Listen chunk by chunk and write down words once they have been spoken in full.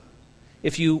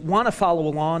If you want to follow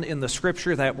along in the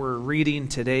scripture that we're reading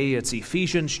today, it's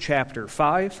Ephesians chapter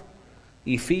 5.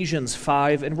 Ephesians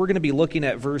 5, and we're going to be looking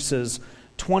at verses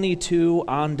 22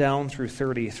 on down through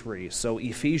 33. So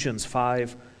Ephesians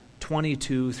 5,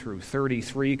 22 through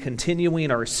 33, continuing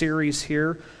our series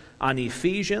here on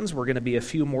Ephesians. We're going to be a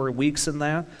few more weeks in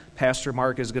that. Pastor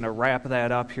Mark is going to wrap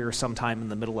that up here sometime in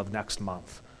the middle of next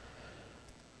month.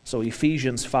 So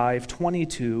Ephesians 5,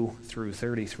 22 through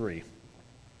 33.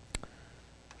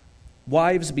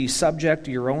 Wives, be subject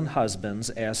to your own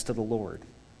husbands as to the Lord.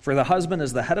 For the husband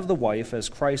is the head of the wife, as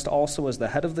Christ also is the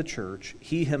head of the church,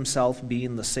 he himself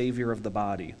being the Savior of the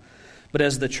body. But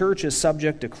as the church is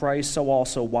subject to Christ, so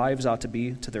also wives ought to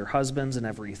be to their husbands in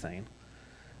everything.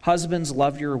 Husbands,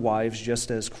 love your wives just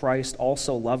as Christ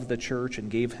also loved the church and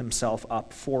gave himself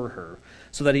up for her,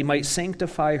 so that he might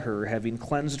sanctify her, having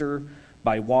cleansed her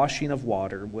by washing of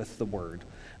water with the word,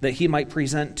 that he might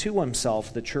present to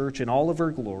himself the church in all of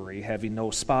her glory, having no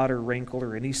spot or wrinkle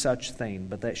or any such thing,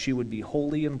 but that she would be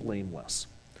holy and blameless.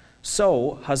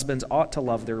 So husbands ought to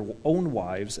love their own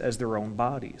wives as their own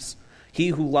bodies. He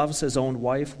who loves his own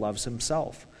wife loves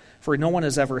himself. For no one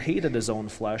has ever hated his own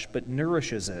flesh, but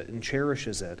nourishes it and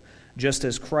cherishes it, just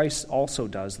as Christ also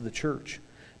does the church,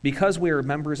 because we are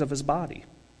members of his body.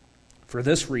 For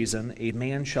this reason, a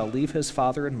man shall leave his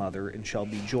father and mother and shall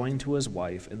be joined to his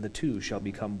wife, and the two shall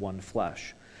become one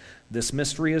flesh. This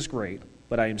mystery is great,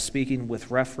 but I am speaking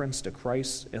with reference to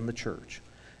Christ and the church.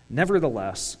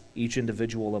 Nevertheless, each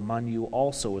individual among you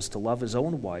also is to love his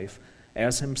own wife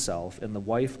as himself, and the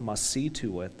wife must see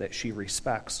to it that she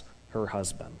respects her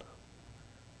husband.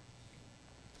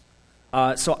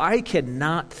 So I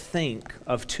cannot think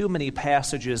of too many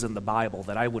passages in the Bible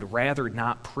that I would rather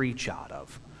not preach out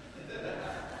of.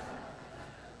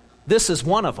 This is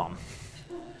one of them.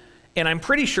 And I'm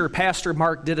pretty sure Pastor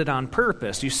Mark did it on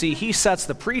purpose. You see, he sets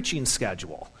the preaching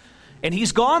schedule. And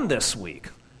he's gone this week.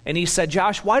 And he said,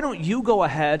 Josh, why don't you go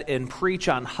ahead and preach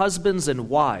on husbands and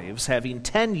wives having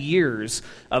 10 years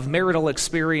of marital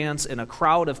experience in a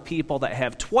crowd of people that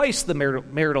have twice the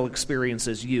marital experience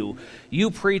as you. You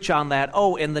preach on that.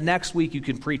 Oh, and the next week you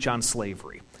can preach on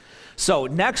slavery. So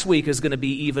next week is going to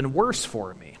be even worse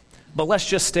for me. But let's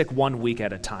just stick 1 week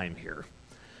at a time here.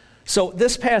 So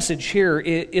this passage here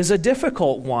is a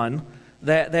difficult one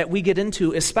that we get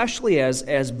into, especially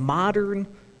as modern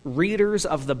readers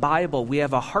of the Bible. We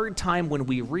have a hard time when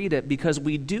we read it because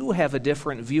we do have a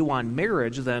different view on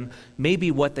marriage than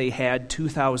maybe what they had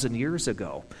 2,000 years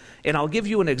ago. And I'll give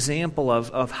you an example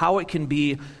of how it can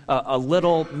be a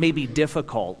little maybe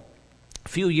difficult. A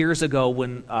few years ago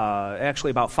when, actually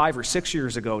about 5 or 6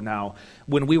 years ago now,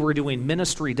 when we were doing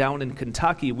ministry down in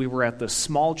Kentucky, we were at this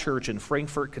small church in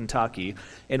Frankfort, Kentucky,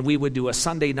 and we would do a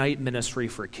Sunday night ministry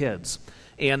for kids.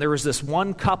 And there was this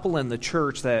one couple in the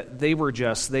church that they were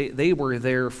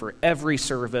there for every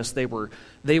service. They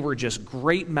were just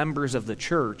great members of the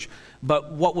church.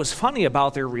 But what was funny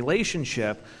about their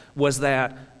relationship was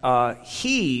that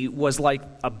he was like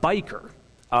a biker.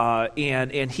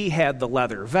 And he had the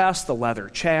leather vest, the leather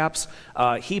chaps.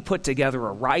 He put together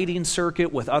a riding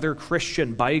circuit with other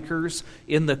Christian bikers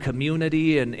in the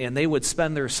community, and they would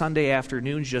spend their Sunday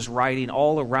afternoons just riding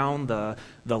all around the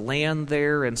land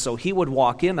there. And so he would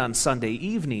walk in on Sunday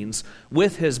evenings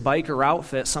with his biker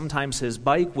outfit. Sometimes his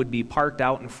bike would be parked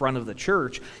out in front of the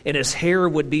church, and his hair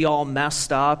would be all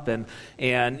messed up. And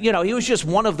you know, he was just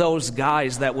one of those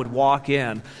guys that would walk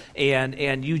in,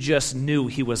 and you just knew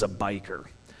he was a biker.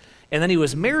 And then he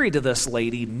was married to this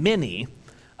lady, Minnie,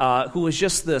 who was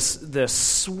just this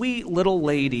sweet little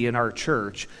lady in our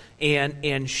church.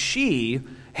 And she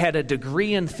had a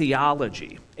degree in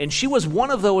theology. And she was one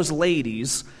of those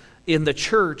ladies in the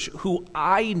church who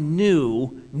I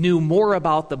knew more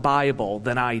about the Bible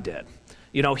than I did.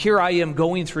 You know, here I am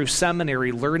going through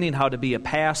seminary, learning how to be a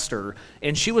pastor,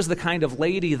 and she was the kind of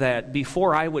lady that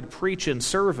before I would preach in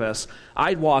service,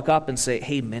 I'd walk up and say,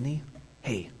 "Hey, Minnie,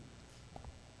 hey,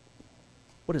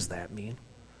 what does that mean?"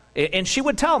 And she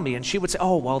would tell me, and she would say,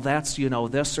 "Oh, well, that's, you know,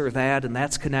 this or that, and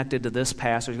that's connected to this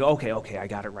passage." Okay, I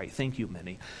got it right. Thank you,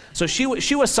 Minnie. So she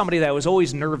was somebody that I was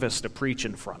always nervous to preach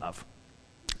in front of.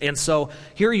 And so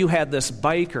here you had this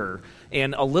biker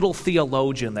and a little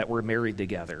theologian that were married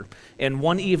together. And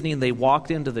one evening they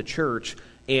walked into the church,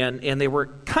 and they were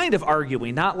kind of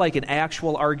arguing, not like an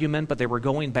actual argument, but they were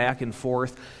going back and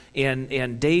forth.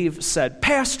 And Dave said,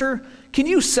 "Pastor, can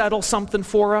you settle something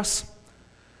for us?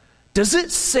 Does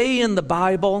it say in the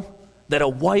Bible that a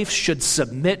wife should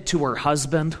submit to her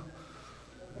husband?"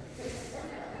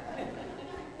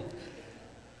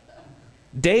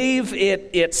 Dave,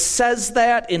 it says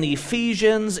that in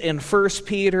Ephesians, in 1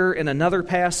 Peter, in another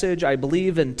passage, I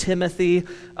believe in Timothy.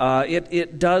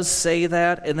 It does say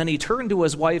that. And then he turned to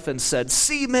his wife and said,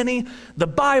 "See, Minnie, the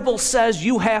Bible says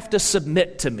you have to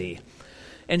submit to me."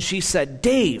 And she said,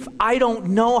 "Dave, I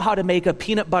don't know how to make a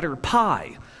peanut butter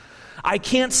pie. I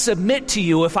can't submit to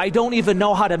you if I don't even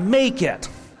know how to make it."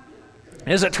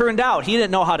 As it turned out, he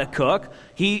didn't know how to cook.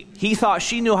 He thought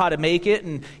she knew how to make it,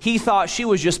 and he thought she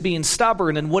was just being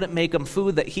stubborn and wouldn't make him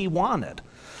food that he wanted.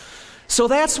 So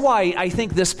that's why I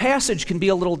think this passage can be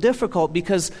a little difficult,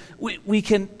 because we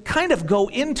can kind of go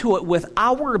into it with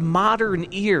our modern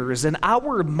ears and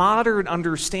our modern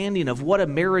understanding of what a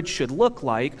marriage should look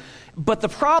like. But the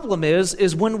problem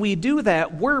is when we do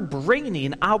that, we're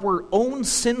bringing our own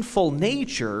sinful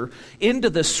nature into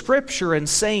the Scripture and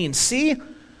saying, see,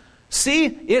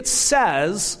 it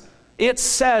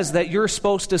says that you're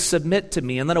supposed to submit to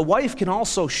me. And then a wife can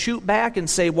also shoot back and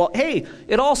say, well, hey,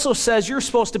 it also says you're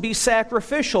supposed to be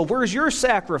sacrificial. Where's your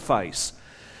sacrifice?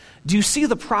 Do you see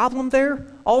the problem there?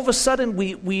 All of a sudden,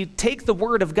 we take the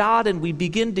Word of God and we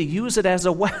begin to use it as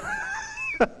a weapon.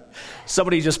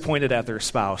 Somebody just pointed at their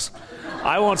spouse.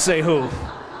 I won't say who.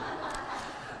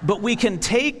 But we can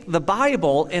take the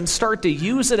Bible and start to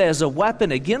use it as a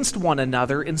weapon against one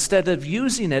another instead of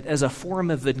using it as a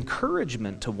form of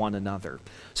encouragement to one another.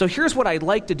 So here's what I'd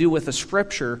like to do with the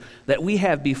Scripture that we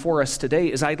have before us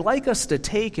today, is I'd like us to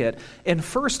take it and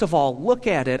first of all look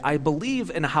at it, I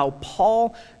believe, in how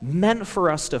Paul meant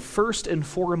for us to first and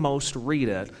foremost read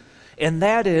it, and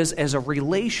that is as a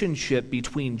relationship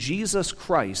between Jesus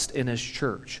Christ and His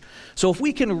church. So if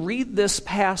we can read this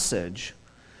passage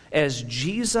as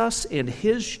Jesus and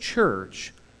His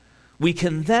church, we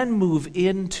can then move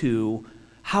into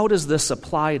how does this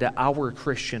apply to our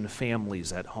Christian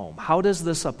families at home? How does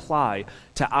this apply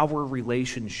to our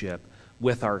relationship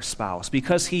with our spouse?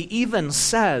 Because he even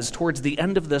says towards the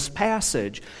end of this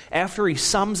passage, after he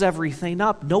sums everything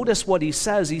up, notice what he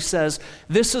says. He says,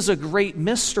 this is a great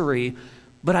mystery,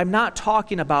 but I'm not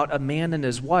talking about a man and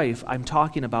his wife. I'm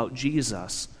talking about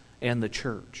Jesus and the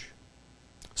church.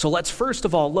 So let's first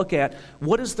of all look at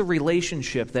what is the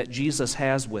relationship that Jesus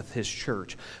has with His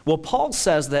church. Well, Paul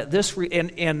says that this,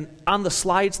 and on the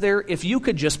slides there, if you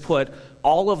could just put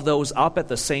all of those up at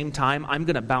the same time, I'm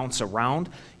going to bounce around.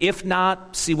 If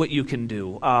not, see what you can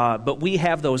do. But we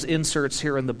have those inserts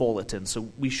here in the bulletin, so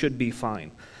we should be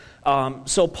fine.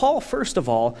 So Paul, first of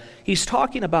all, he's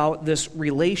talking about this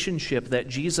relationship that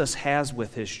Jesus has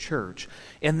with His church.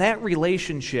 In that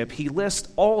relationship, he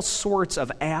lists all sorts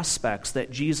of aspects that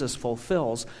Jesus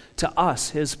fulfills to us,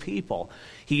 His people.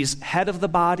 He's head of the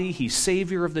body, He's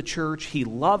Savior of the church, He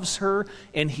loves her,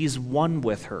 and He's one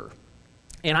with her.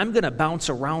 And I'm going to bounce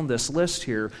around this list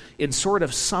here and sort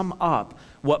of sum up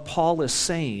what Paul is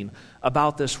saying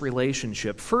about this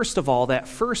relationship. First of all, that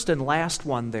first and last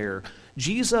one there,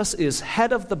 Jesus is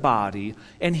head of the body,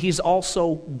 and He's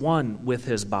also one with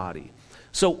His body.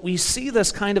 So we see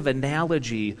this kind of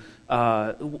analogy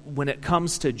when it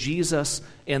comes to Jesus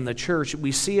and the church.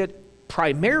 We see it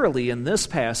primarily in this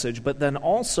passage, but then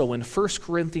also in 1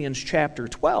 Corinthians chapter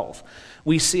 12.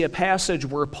 We see a passage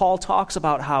where Paul talks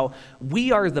about how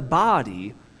we are the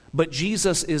body, but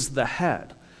Jesus is the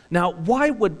head. Now, why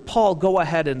would Paul go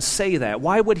ahead and say that?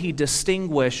 Why would he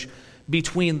distinguish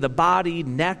between the body,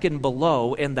 neck and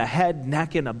below, and the head,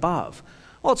 neck and above?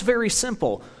 Well, it's very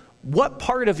simple. What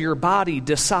part of your body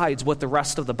decides what the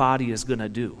rest of the body is going to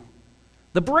do?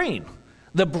 The brain.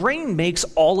 The brain makes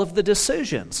all of the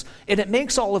decisions, and it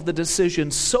makes all of the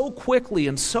decisions so quickly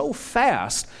and so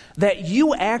fast that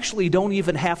you actually don't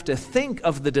even have to think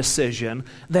of the decision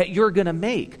that you're going to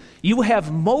make. You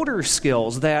have motor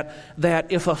skills that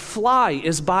if a fly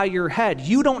is by your head,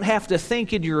 you don't have to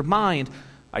think in your mind,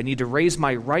 I need to raise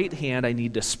my right hand, I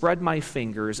need to spread my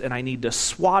fingers, and I need to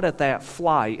swat at that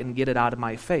fly and get it out of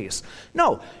my face.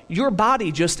 No, your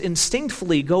body just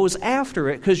instinctively goes after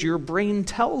it because your brain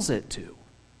tells it to.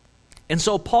 And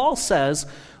so Paul says,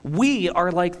 we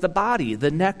are like the body,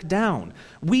 the neck down.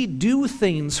 We do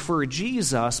things for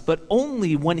Jesus, but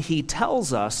only when He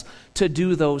tells us to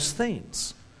do those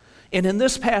things. And in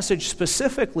this passage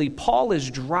specifically, Paul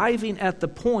is driving at the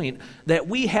point that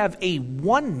we have a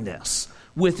oneness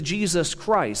with Jesus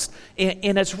Christ.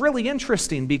 And it's really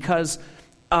interesting because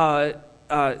one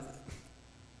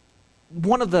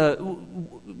of the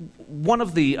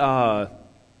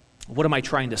what am I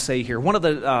trying to say here? One of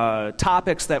the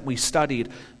topics that we studied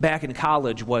back in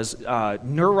college was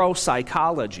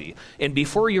neuropsychology. And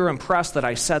before you're impressed that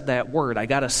I said that word, I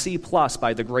got a C+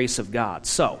 by the grace of God.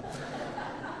 So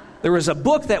There was a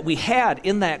book that we had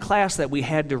in that class that we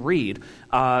had to read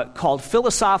called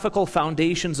Philosophical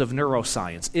Foundations of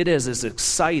Neuroscience. It is as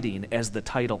exciting as the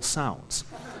title sounds.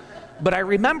 But I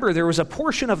remember there was a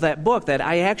portion of that book that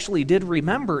I actually did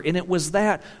remember, and it was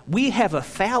that we have a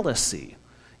fallacy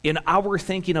in our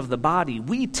thinking of the body.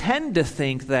 We tend to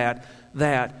think that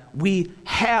we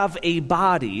have a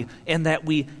body and that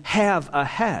we have a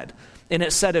head. And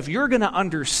it said if you're going to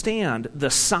understand the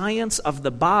science of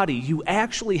the body, you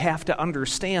actually have to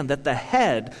understand that the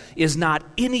head is not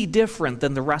any different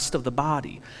than the rest of the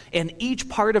body. And each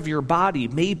part of your body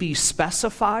may be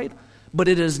specified, but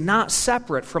it is not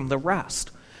separate from the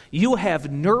rest. You have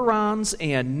neurons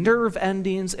and nerve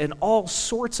endings and all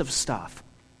sorts of stuff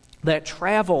that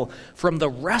travel from the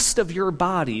rest of your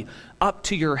body up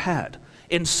to your head.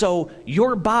 And so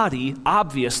your body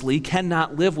obviously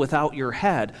cannot live without your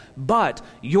head, but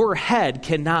your head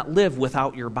cannot live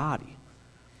without your body.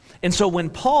 And so when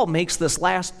Paul makes this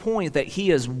last point that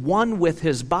he is one with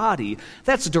his body,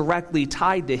 that's directly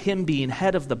tied to him being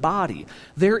head of the body.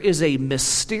 There is a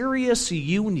mysterious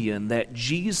union that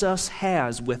Jesus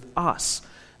has with us,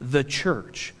 the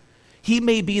church. He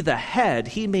may be the head,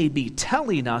 he may be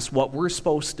telling us what we're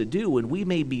supposed to do, and we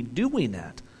may be doing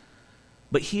it.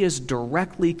 But he is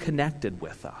directly connected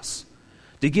with us.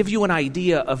 To give you an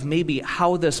idea of maybe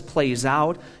how this plays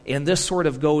out, and this sort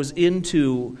of goes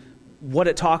into what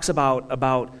it talks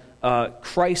about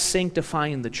Christ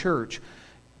sanctifying the church.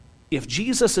 If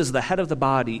Jesus is the head of the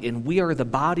body and we are the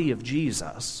body of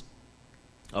Jesus,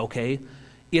 okay,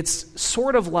 it's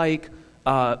sort of like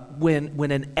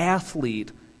when an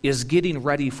athlete is getting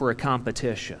ready for a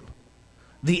competition.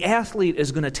 The athlete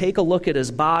is going to take a look at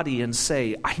his body and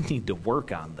say, I need to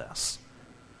work on this.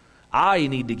 I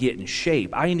need to get in shape.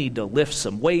 I need to lift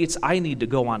some weights. I need to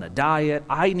go on a diet.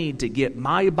 I need to get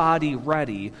my body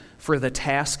ready for the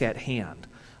task at hand.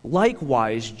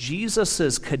 Likewise,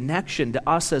 Jesus' connection to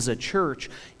us as a church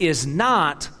is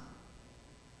not,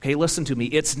 okay, listen to me,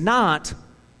 it's not,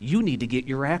 you need to get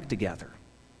your act together.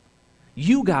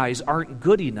 You guys aren't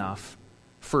good enough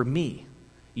for me.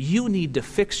 You need to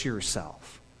fix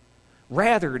yourself.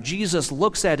 Rather, Jesus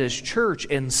looks at his church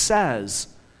and says,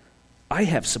 I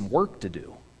have some work to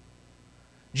do.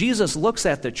 Jesus looks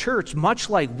at the church much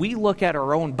like we look at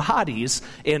our own bodies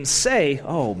and say,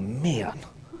 oh man,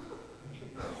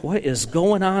 what is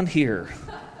going on here?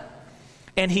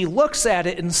 And he looks at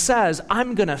it and says,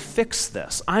 I'm going to fix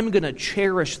this. I'm going to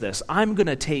cherish this. I'm going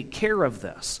to take care of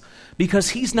this. Because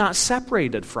he's not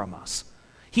separated from us.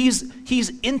 He's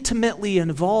intimately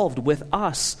involved with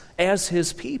us as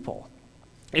his people.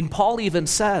 And Paul even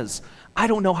says, I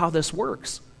don't know how this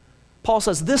works. Paul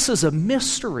says, this is a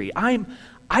mystery. I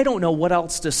don't know what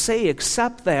else to say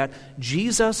except that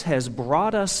Jesus has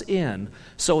brought us in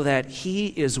so that he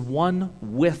is one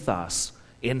with us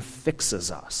and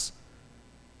fixes us.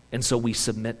 And so we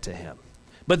submit to him.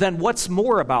 But then what's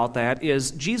more about that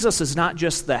is Jesus is not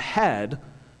just the head,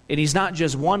 and he's not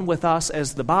just one with us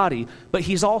as the body, but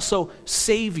he's also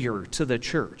Savior to the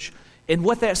church. And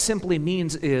what that simply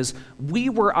means is we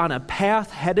were on a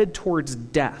path headed towards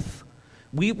death.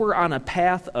 We were on a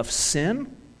path of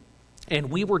sin, and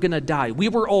we were going to die. We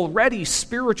were already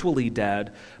spiritually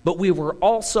dead, but we were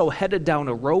also headed down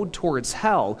a road towards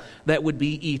hell that would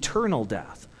be eternal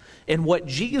death. And what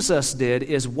Jesus did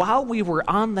is while we were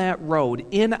on that road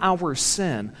in our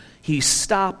sin, he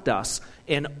stopped us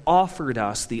and offered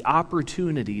us the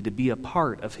opportunity to be a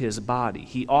part of his body.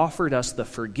 He offered us the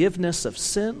forgiveness of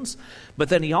sins, but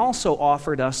then he also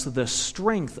offered us the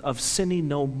strength of sinning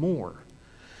no more.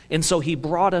 And so he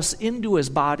brought us into his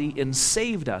body and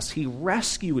saved us. He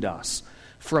rescued us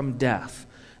from death.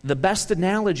 The best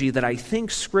analogy that I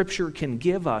think Scripture can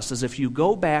give us is if you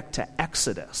go back to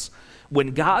Exodus,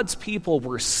 when God's people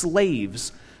were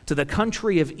slaves to the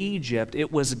country of Egypt,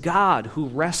 it was God who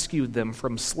rescued them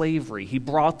from slavery. He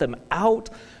brought them out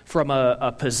from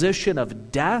a position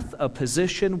of death, a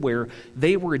position where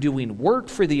they were doing work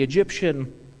for the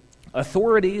Egyptian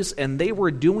authorities, and they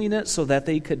were doing it so that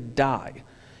they could die.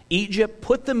 Egypt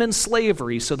put them in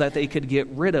slavery so that they could get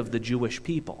rid of the Jewish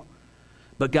people.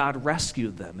 But God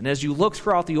rescued them. And as you look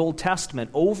throughout the Old Testament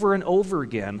over and over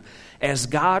again, as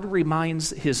God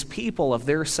reminds his people of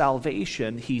their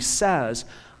salvation, he says,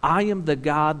 I am the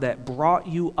God that brought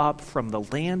you up from the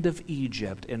land of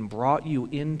Egypt and brought you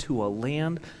into a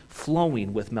land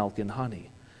flowing with milk and honey.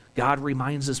 God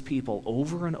reminds his people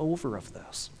over and over of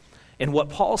this. And what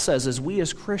Paul says is we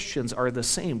as Christians are the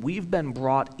same. We've been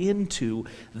brought into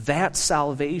that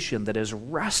salvation that has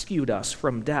rescued us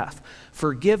from death,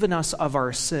 forgiven us of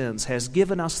our sins, has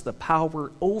given us the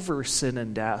power over sin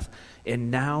and death, and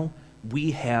now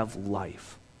we have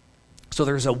life. So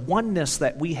there's a oneness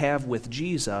that we have with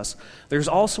Jesus. There's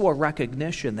also a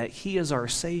recognition that he is our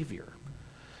Savior.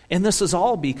 And this is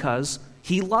all because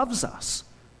he loves us.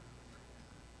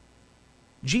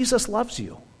 Jesus loves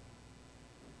you.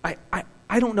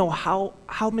 I don't know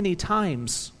how many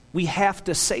times we have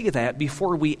to say that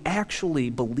before we actually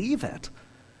believe it,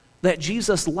 that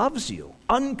Jesus loves you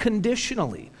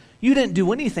unconditionally. You didn't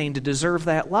do anything to deserve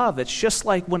that love. It's just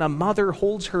like when a mother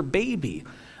holds her baby.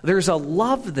 There's a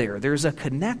love there. There's a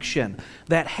connection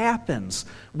that happens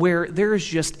where there's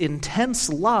just intense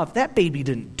love. That baby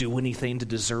didn't do anything to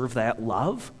deserve that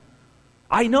love.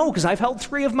 I know because I've held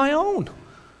 3 of my own.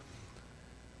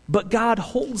 But God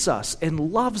holds us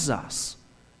and loves us,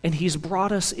 and he's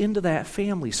brought us into that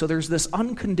family. So there's this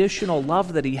unconditional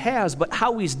love that he has, but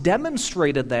how he's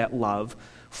demonstrated that love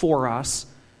for us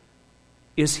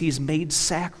is he's made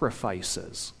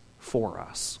sacrifices for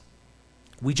us.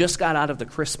 We just got out of the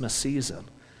Christmas season.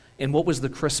 And what was the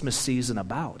Christmas season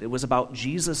about? It was about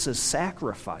Jesus'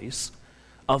 sacrifice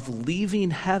of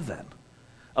leaving heaven,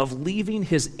 of leaving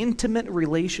his intimate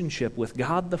relationship with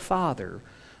God the Father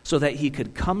so that he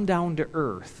could come down to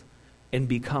earth and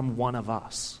become one of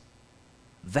us.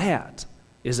 That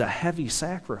is a heavy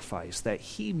sacrifice that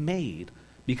he made,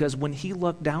 because when he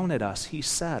looked down at us, he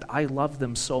said, I love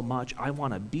them so much, I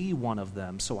want to be one of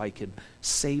them so I can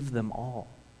save them all.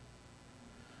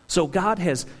 So God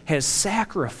has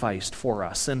sacrificed for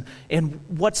us. And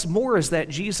what's more is that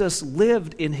Jesus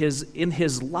lived in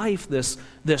his life, this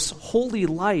holy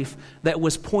life that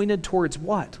was pointed towards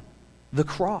what? The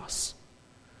cross.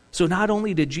 So not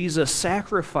only did Jesus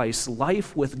sacrifice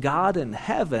life with God in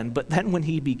heaven, but then when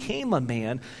he became a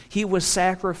man, he was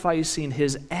sacrificing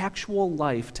his actual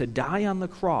life to die on the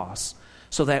cross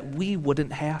so that we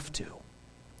wouldn't have to.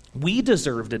 We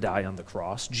deserve to die on the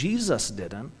cross. Jesus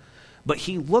didn't. But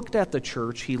he looked at the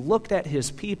church, he looked at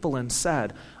his people and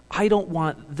said, I don't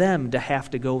want them to have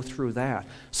to go through that,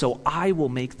 so I will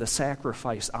make the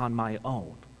sacrifice on my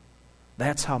own.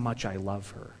 That's how much I love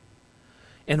her.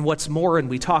 And what's more, and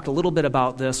we talked a little bit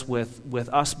about this with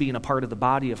us being a part of the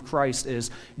body of Christ, is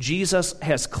Jesus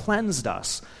has cleansed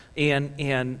us.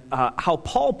 And how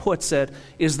Paul puts it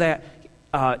is that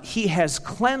he has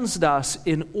cleansed us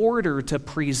in order to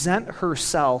present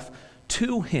herself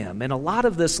to him. And a lot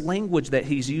of this language that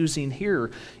he's using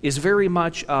here is very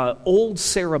much old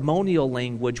ceremonial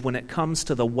language when it comes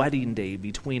to the wedding day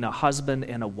between a husband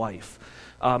and a wife.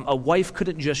 A wife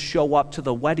couldn't just show up to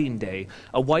the wedding day.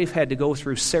 A wife had to go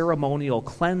through ceremonial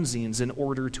cleansings in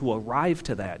order to arrive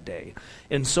to that day.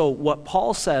 And so what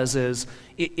Paul says is,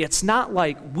 it's not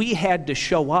like we had to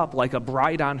show up like a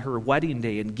bride on her wedding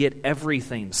day and get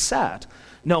everything set.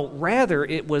 No, rather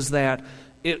it was that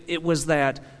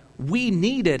we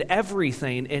needed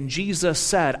everything, and Jesus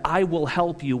said, I will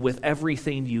help you with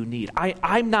everything you need.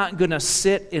 I'm not going to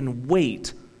sit and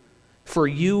wait for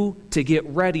you to get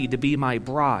ready to be my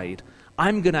bride.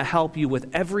 I'm going to help you with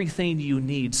everything you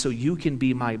need so you can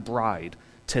be my bride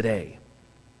today.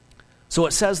 So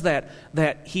it says that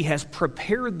he has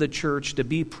prepared the church to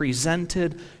be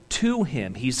presented to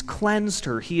him. He's cleansed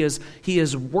her. He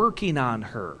is working on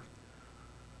her.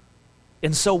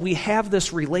 And so we have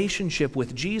this relationship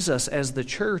with Jesus as the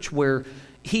church where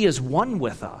he is one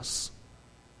with us.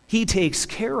 He takes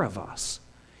care of us.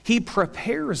 He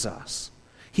prepares us.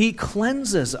 He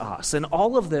cleanses us. And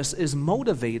all of this is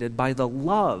motivated by the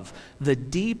love, the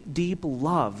deep, deep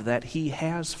love that he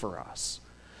has for us.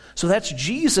 So that's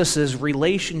Jesus'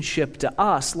 relationship to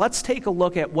us. Let's take a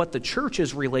look at what the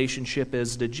church's relationship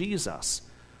is to Jesus.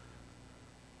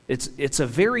 It's a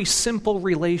very simple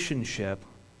relationship.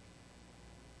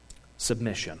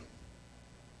 Submission.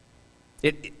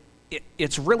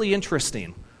 It's really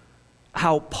interesting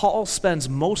how Paul spends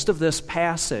most of this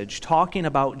passage talking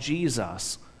about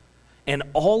Jesus and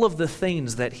all of the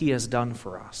things that he has done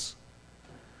for us.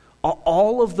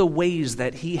 All of the ways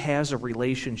that he has a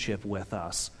relationship with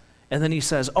us. And then he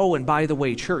says, oh, and by the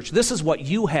way, church, this is what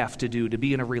you have to do to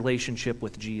be in a relationship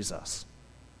with Jesus.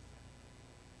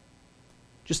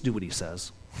 Just do what he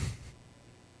says.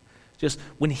 Just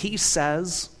when he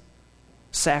says,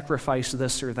 sacrifice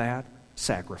this or that,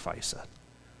 sacrifice it.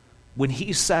 When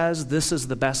he says this is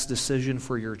the best decision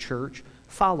for your church,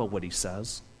 follow what he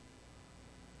says.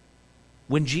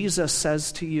 When Jesus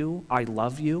says to you, I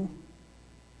love you,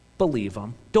 believe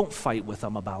him. Don't fight with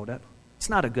him about it. It's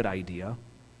not a good idea.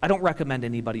 I don't recommend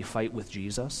anybody fight with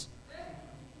Jesus.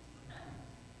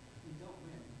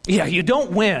 Yeah, you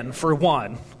don't win, for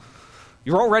one.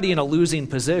 You're already in a losing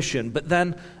position. But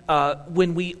then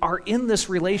when we are in this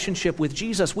relationship with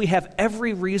Jesus, we have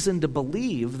every reason to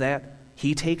believe that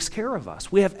he takes care of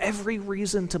us. We have every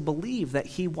reason to believe that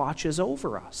he watches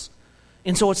over us.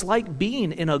 And so it's like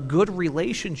being in a good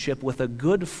relationship with a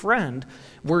good friend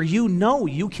where you know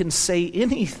you can say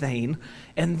anything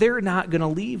and they're not going to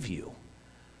leave you.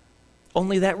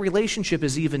 Only that relationship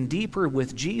is even deeper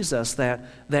with Jesus,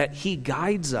 that he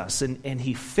guides us and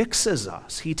he fixes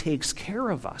us. He takes care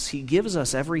of us. He gives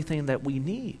us everything that we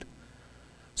need.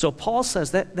 So Paul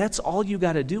says that's all you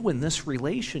got to do in this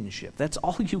relationship. That's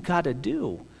all you got to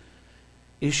do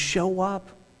is show up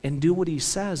and do what he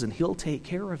says, and he'll take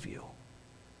care of you.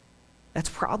 That's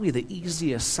probably the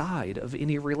easiest side of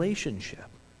any relationship,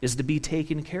 is to be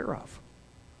taken care of.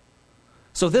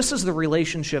 So this is the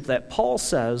relationship that Paul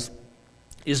says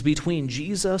is between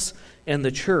Jesus and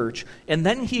the church, and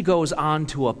then he goes on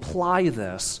to apply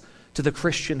this to the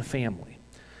Christian family.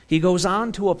 He goes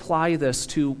on to apply this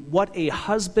to what a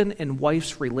husband and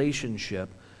wife's relationship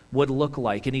would look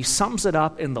like, and he sums it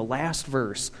up in the last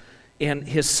verse. And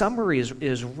his summary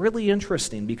is really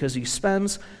interesting because he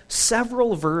spends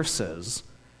several verses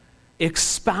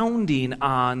expounding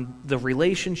on the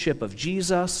relationship of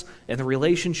Jesus and the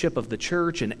relationship of the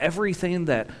church and everything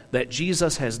that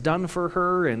Jesus has done for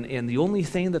her and the only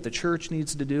thing that the church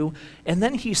needs to do. And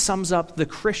then he sums up the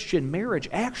Christian marriage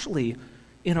actually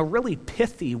in a really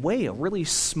pithy way, a really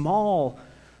small,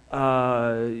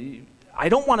 I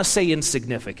don't want to say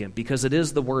insignificant because it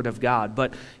is the Word of God,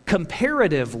 but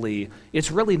comparatively,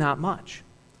 it's really not much.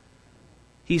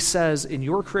 He says, in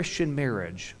your Christian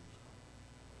marriage,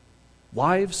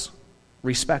 wives,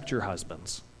 respect your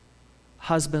husbands.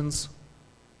 Husbands,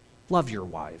 love your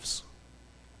wives.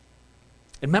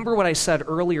 And remember what I said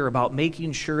earlier about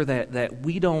making sure that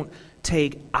we don't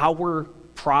take our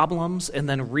problems and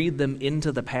then read them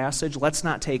into the passage. Let's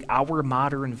not take our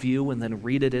modern view and then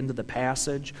read it into the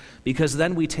passage, because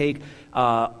then we take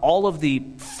all of the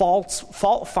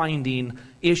fault-finding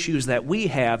issues that we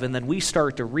have, and then we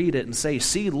start to read it and say,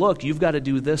 see, look, you've got to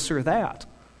do this or that.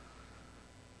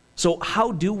 So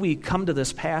how do we come to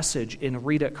this passage and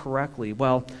read it correctly?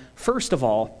 Well, first of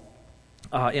all,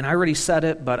 and I already said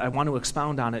it, but I want to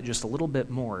expound on it just a little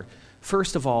bit more.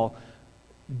 First of all,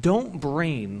 don't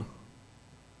bring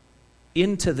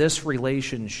into this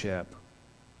relationship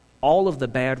all of the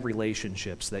bad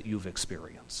relationships that you've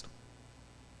experienced.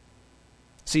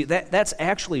 See, that's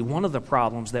actually one of the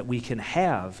problems that we can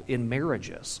have in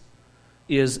marriages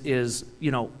is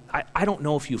you know, I don't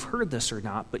know if you've heard this or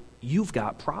not, but you've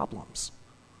got problems.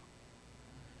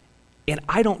 And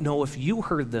I don't know if you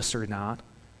heard this or not,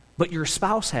 but your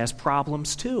spouse has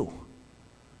problems too.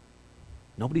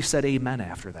 Nobody said amen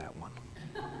after that one.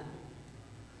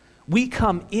 We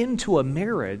come into a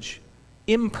marriage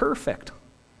imperfect.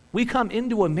 We come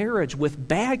into a marriage with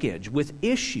baggage, with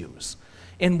issues.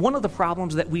 And one of the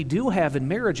problems that we do have in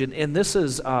marriage, and this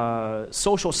is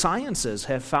social sciences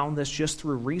have found this just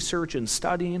through research and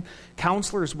studying.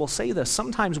 Counselors will say this.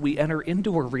 Sometimes we enter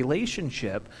into a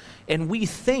relationship and we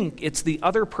think it's the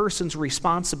other person's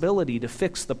responsibility to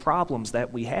fix the problems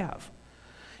that we have.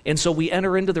 And so we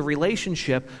enter into the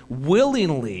relationship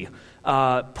willingly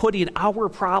putting our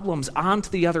problems onto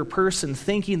the other person,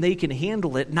 thinking they can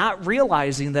handle it, not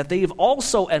realizing that they've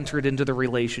also entered into the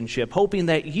relationship, hoping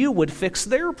that you would fix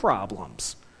their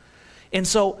problems. And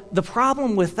so the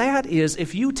problem with that is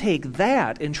if you take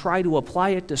that and try to apply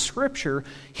it to Scripture,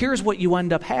 here's what you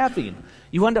end up having.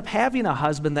 You end up having a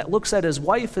husband that looks at his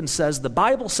wife and says, the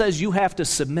Bible says you have to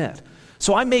submit.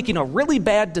 So I'm making a really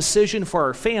bad decision for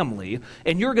our family,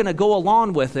 and you're going to go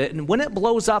along with it, and when it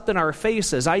blows up in our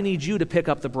faces, I need you to pick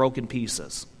up the broken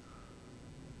pieces.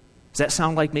 Does that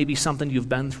sound like maybe something you've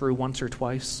been through once or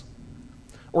twice?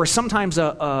 Or sometimes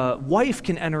a wife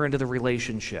can enter into the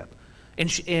relationship,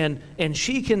 and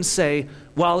she can say,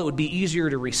 well, it would be easier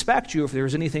to respect you if there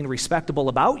was anything respectable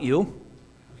about you.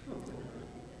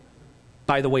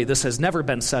 By the way, this has never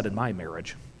been said in my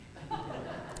marriage.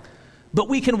 But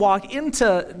we can walk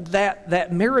into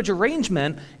that marriage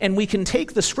arrangement and we can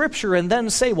take the Scripture and then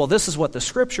say, well, this is what the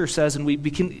Scripture says, and we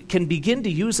can begin to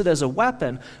use it as a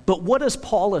weapon. But what does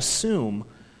Paul assume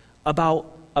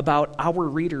about our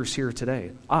readers here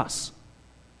today, us,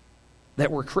 that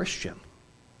we're Christian?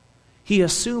 He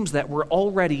assumes that we're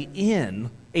already in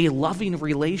a loving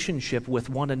relationship with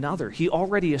one another. He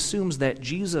already assumes that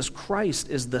Jesus Christ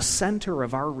is the center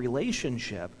of our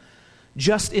relationship,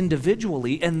 just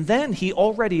individually, and then he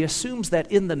already assumes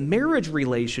that in the marriage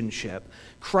relationship,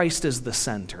 Christ is the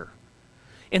center.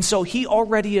 And so he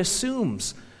already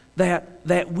assumes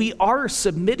that we are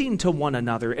submitting to one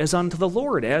another as unto the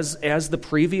Lord, as the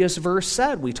previous verse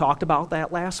said. We talked about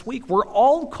that last week. We're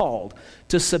all called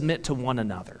to submit to one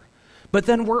another. But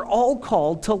then we're all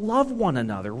called to love one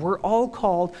another. We're all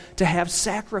called to have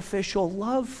sacrificial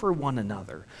love for one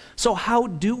another. So how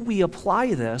do we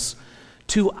apply this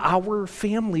to our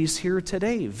families here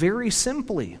today? Very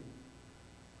simply,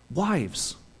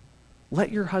 wives,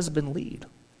 let your husband lead.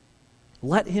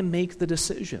 Let him make the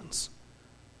decisions.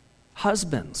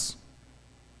 Husbands,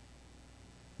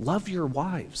 love your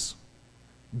wives.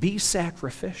 Be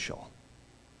sacrificial.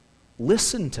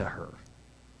 Listen to her.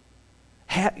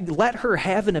 Let her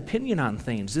have an opinion on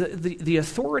things. The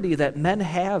authority that men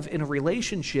have in a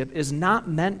relationship is not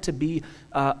meant to be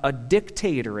a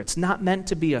dictator. It's not meant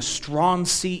to be a strong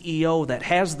CEO that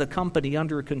has the company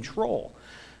under control.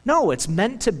 No, it's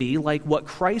meant to be like what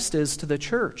Christ is to the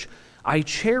church. I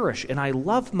cherish and I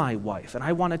love my wife, and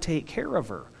I want to take care of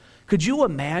her. Could you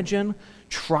imagine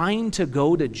trying to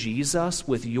go to Jesus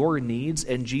with your needs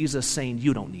and Jesus saying,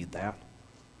 you don't need that?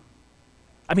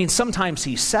 I mean, sometimes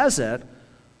he says it,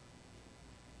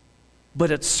 but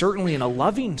it's certainly in a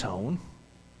loving tone.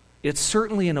 It's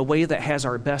certainly in a way that has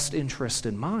our best interest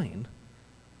in mind.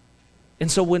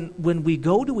 And so when we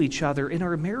go to each other in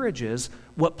our marriages,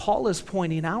 what Paul is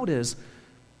pointing out is,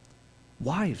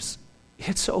 wives,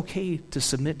 it's okay to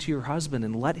submit to your husband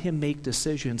and let him make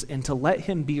decisions and to let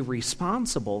him be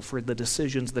responsible for the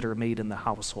decisions that are made in the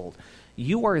household.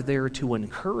 You are there to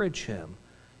encourage him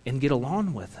and get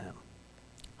along with him.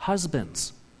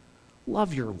 Husbands,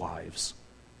 love your wives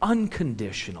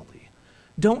unconditionally.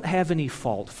 Don't have any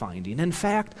fault finding. In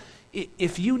fact,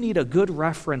 if you need a good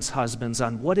reference, husbands,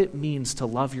 on what it means to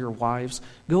love your wives,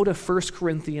 go to 1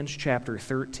 Corinthians chapter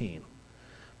 13.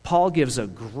 Paul gives a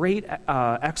great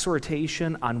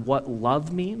exhortation on what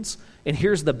love means, and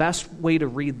here's the best way to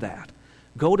read that.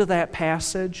 Go to that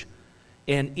passage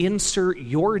and insert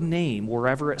your name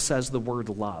wherever it says the word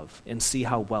love and see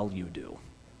how well you do.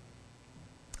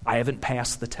 I haven't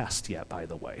passed the test yet, by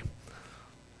the way.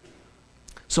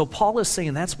 So Paul is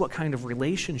saying that's what kind of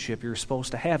relationship you're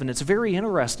supposed to have. And it's very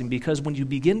interesting because when you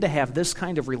begin to have this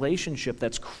kind of relationship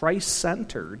that's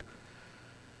Christ-centered,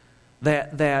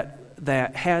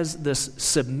 that has this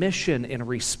submission and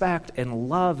respect and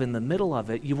love in the middle of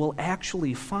it, you will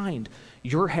actually find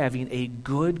you're having a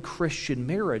good Christian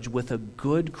marriage with a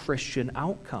good Christian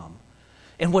outcome.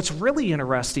 And what's really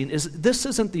interesting is this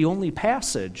isn't the only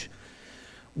passage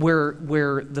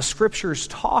where the scriptures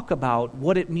talk about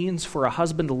what it means for a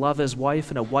husband to love his wife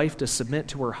and a wife to submit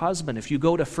to her husband. If you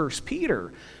go to 1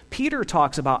 Peter, Peter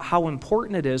talks about how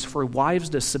important it is for wives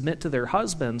to submit to their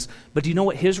husbands, but do you know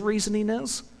what his reasoning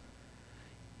is?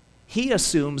 He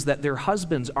assumes that their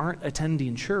husbands aren't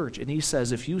attending church, and he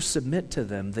says if you submit to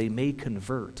them, they may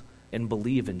convert and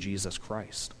believe in Jesus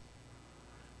Christ.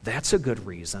 That's a good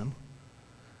reason.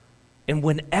 And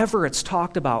whenever it's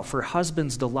talked about for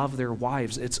husbands to love their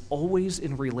wives, it's always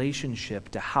in relationship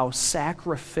to how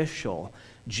sacrificial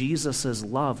Jesus'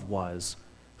 love was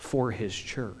for his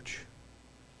church.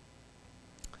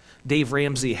 Dave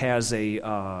Ramsey has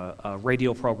a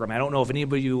radio program. I don't know if any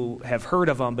of you have heard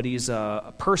of him, but he's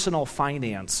a personal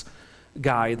finance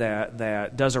guy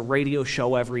that does a radio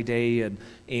show every day,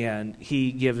 and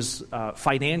he gives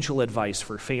financial advice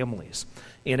for families.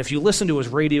 And if you listen to his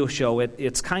radio show,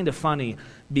 it's kind of funny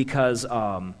because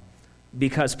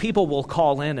people will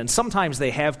call in, and sometimes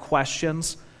they have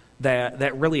questions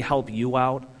that really help you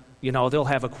out. You know, they'll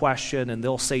have a question, and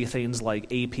they'll say things like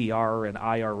APR and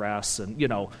IRS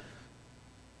and,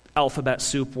 alphabet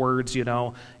soup words,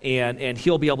 and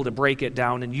he'll be able to break it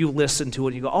down, and you listen to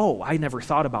it, and you go, oh, I never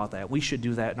thought about that. We should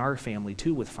do that in our family,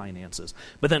 too, with finances.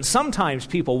 But then sometimes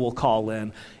people will call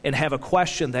in and have a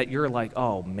question that you're like,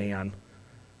 oh, man,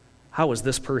 how is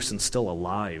this person still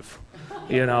alive?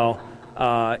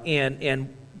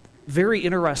 And very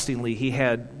interestingly, he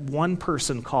had one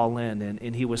person call in,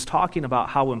 and he was talking about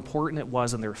how important it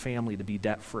was in their family to be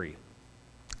debt-free.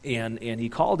 And he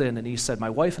called in and he said, my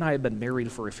wife and I have been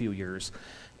married for a few years,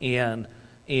 and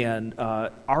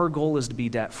our goal is to be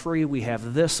debt-free. We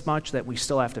have this much that we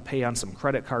still have to pay on some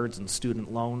credit cards and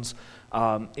student loans.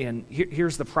 And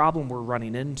here's the problem we're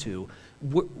running into.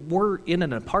 We're in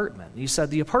an apartment. He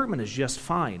said the apartment is just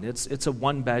fine. It's a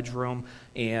one-bedroom,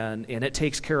 and it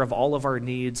takes care of all of our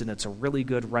needs, and it's a really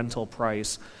good rental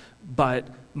price. But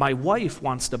my wife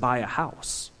wants to buy a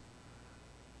house.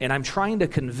 And I'm trying to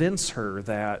convince her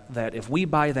that if we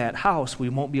buy that house, we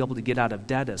won't be able to get out of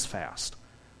debt as fast.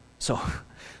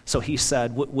 So he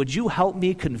said, would you help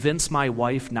me convince my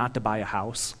wife not to buy a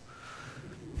house?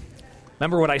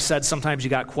 Remember what I said, sometimes you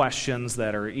got questions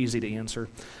that are easy to answer.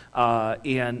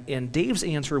 And Dave's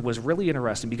answer was really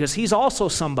interesting because he's also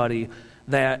somebody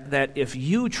that if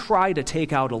you try to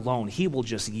take out a loan, he will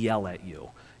just yell at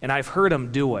you. And I've heard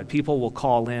him do it. People will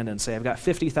call in and say, I've got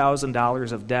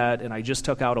 $50,000 of debt, and I just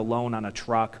took out a loan on a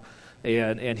truck.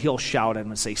 And he'll shout at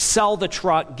him and say, sell the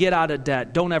truck, get out of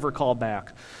debt, don't ever call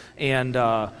back. And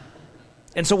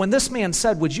so when this man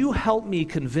said, would you help me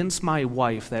convince my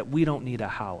wife that we don't need a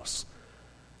house?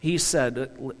 He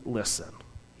said, listen,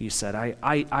 he said,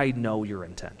 I know your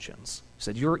intentions. He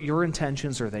said, your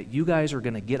intentions are that you guys are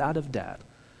going to get out of debt.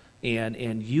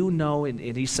 And you know, and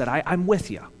he said, I'm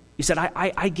with you. He said,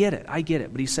 I get it.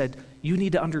 But he said, you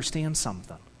need to understand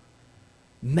something.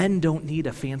 Men don't need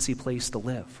a fancy place to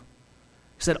live.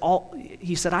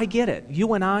 He said, I get it.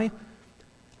 You and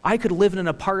I could live in an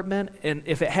apartment, and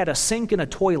if it had a sink and a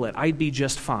toilet, I'd be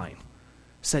just fine. He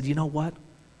said, you know what?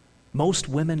 Most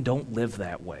women don't live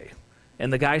that way.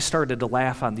 And the guy started to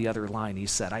laugh on the other line. He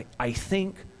said, I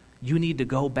think you need to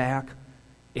go back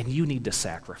and you need to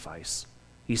sacrifice.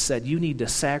 He said, you need to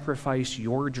sacrifice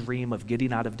your dream of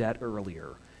getting out of debt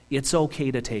earlier. It's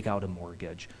okay to take out a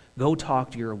mortgage. Go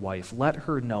talk to your wife. Let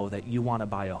her know that you want to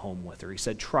buy a home with her. He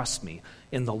said, trust me,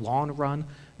 in the long run,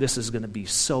 this is going to be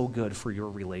so good for your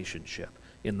relationship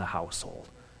in the household.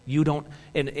 You don't,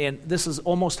 and this is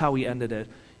almost how he ended it,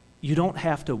 you don't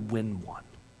have to win one.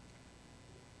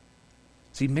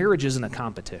 See, marriage isn't a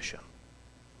competition.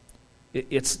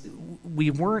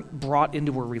 We weren't brought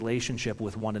into a relationship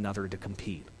with one another to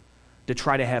compete, to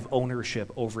try to have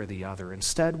ownership over the other.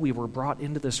 Instead, we were brought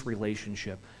into this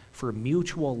relationship for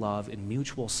mutual love and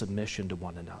mutual submission to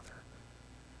one another.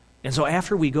 And so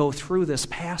after we go through this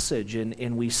passage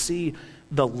and we see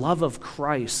the love of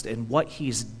Christ and what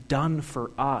he's done for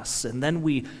us, and then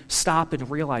we stop and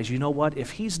realize, you know what,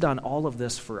 if he's done all of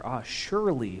this for us,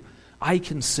 surely I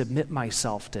can submit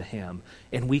myself to him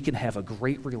and we can have a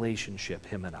great relationship,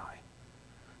 him and I.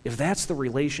 If that's the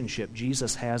relationship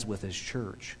Jesus has with his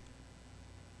church,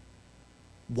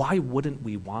 why wouldn't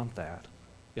we want that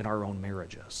in our own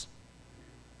marriages?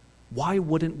 Why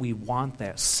wouldn't we want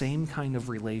that same kind of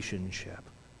relationship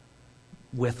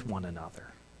with one another?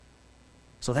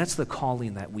 So that's the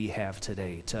calling that we have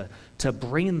today, to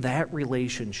bring that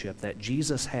relationship that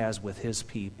Jesus has with his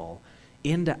people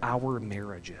into our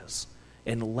marriages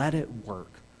and let it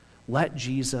work. Let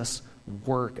Jesus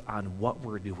work on what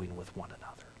we're doing with one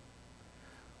another.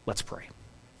 Let's pray.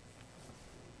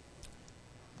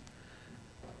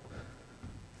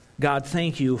 God,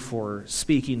 thank you for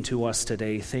speaking to us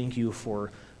today. Thank you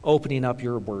for opening up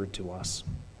your word to us.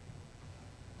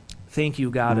 Thank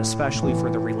you, God, especially for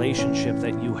the relationship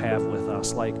that you have with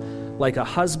us. Like a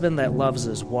husband that loves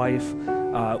his wife,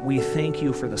 we thank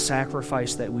you for the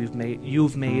sacrifice that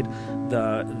you've made,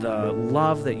 the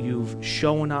love that you've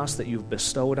shown us, that you've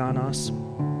bestowed on us.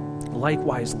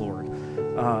 Likewise, Lord,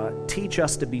 teach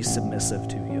us to be submissive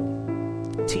to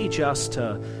you. Teach us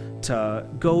to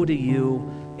go to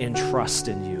you and trust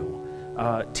in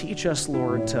you. Teach us,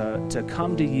 Lord, to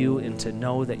come to you and to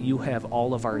know that you have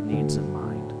all of our needs in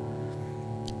mind.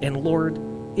 And Lord,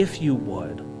 if you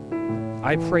would,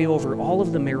 I pray over all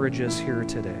of the marriages here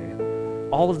today,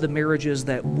 all of the marriages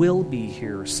that will be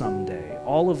here someday,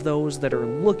 all of those that are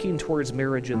looking towards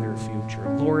marriage in their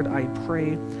future. Lord, I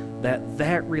pray that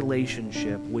that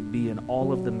relationship would be in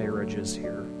all of the marriages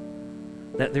here,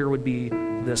 that there would be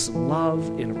this love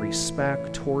and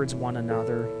respect towards one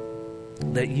another,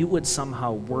 that you would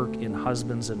somehow work in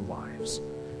husbands and wives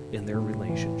in their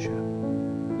relationship.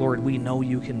 Lord, we know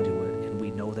you can do it, and we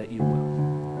know that you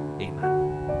will. Amen.